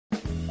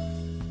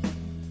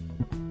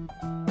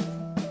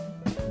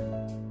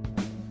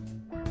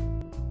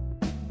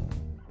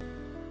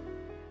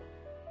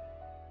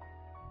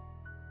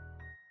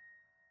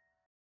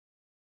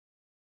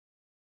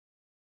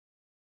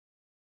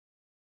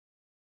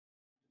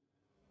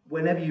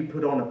whenever you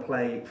put on a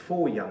play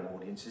for young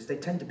audiences, they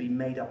tend to be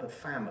made up of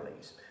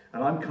families.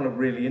 And I'm kind of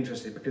really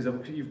interested because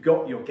you've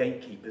got your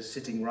gatekeepers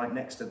sitting right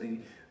next to the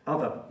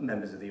other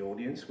members of the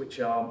audience, which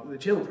are the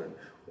children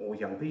or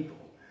young people.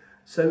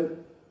 So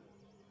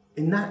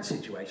in that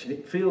situation,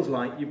 it feels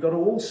like you've got to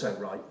also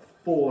write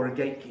for a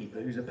gatekeeper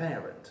who's a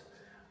parent.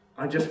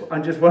 I'm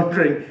just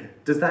wondering,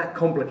 does that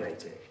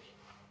complicate it?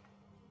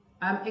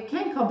 It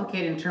can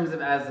complicate in terms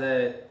of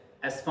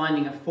as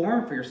finding a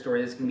form for your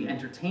story that's going to be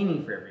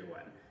entertaining for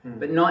everyone,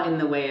 but not in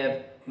the way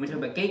of, when we talk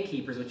about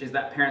gatekeepers, which is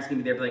that parents can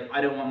be there, but like,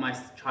 I don't want my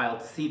child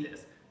to see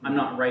this. I'm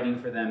not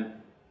writing for them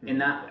in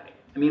that way.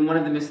 I mean, one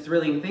of the most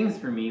thrilling things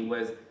for me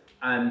was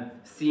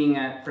seeing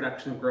a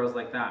production of Girls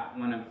Like That,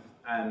 one of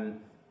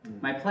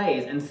my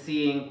plays, and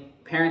seeing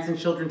parents and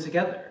children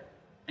together.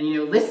 And, you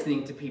know,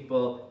 listening to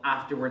people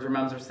afterwards where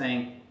moms are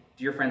saying,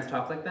 do your friends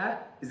talk like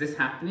that? Is this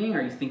happening?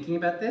 Are you thinking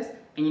about this?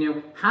 And, you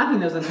know, having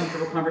those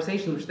uncomfortable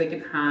conversations which they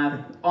can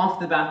have off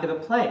the back of a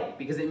play,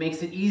 because it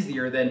makes it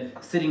easier than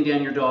sitting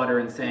down your daughter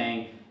and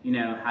saying, you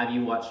know, have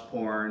you watched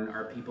porn?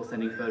 Are people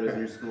sending photos in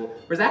your school?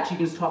 Whereas actually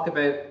you can just talk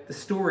about the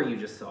story you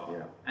just saw,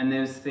 and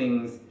those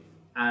things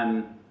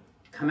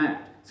come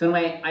out. So in a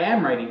way, I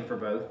am writing for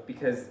both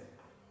because,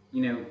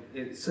 you know,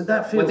 what's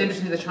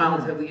interesting to the child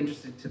is heavily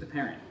interested to the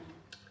parent.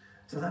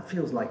 So that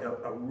feels like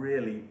a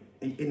really,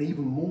 an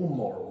even more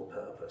moral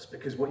purpose,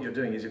 because what you're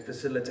doing is you're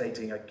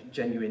facilitating a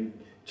genuine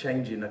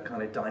change in a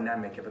kind of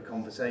dynamic of a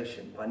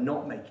conversation by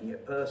not making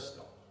it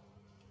personal.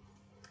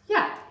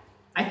 Yeah,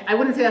 I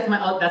wouldn't say that's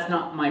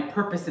not my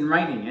purpose in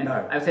writing it.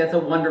 No. I would say that's a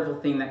wonderful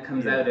thing that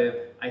comes out of,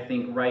 I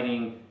think,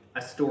 writing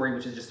a story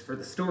which is just for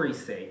the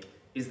story's sake,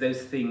 is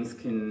those things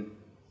can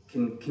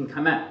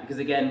come out. Because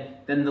again,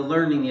 then the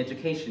learning, the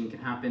education can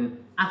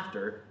happen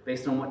after,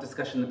 based on what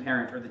discussion the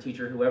parent or the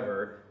teacher,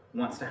 whoever,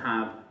 wants to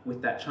have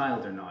with that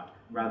child or not,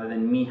 rather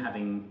than me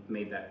having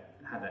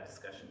had that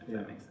discussion, if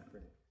that makes sense.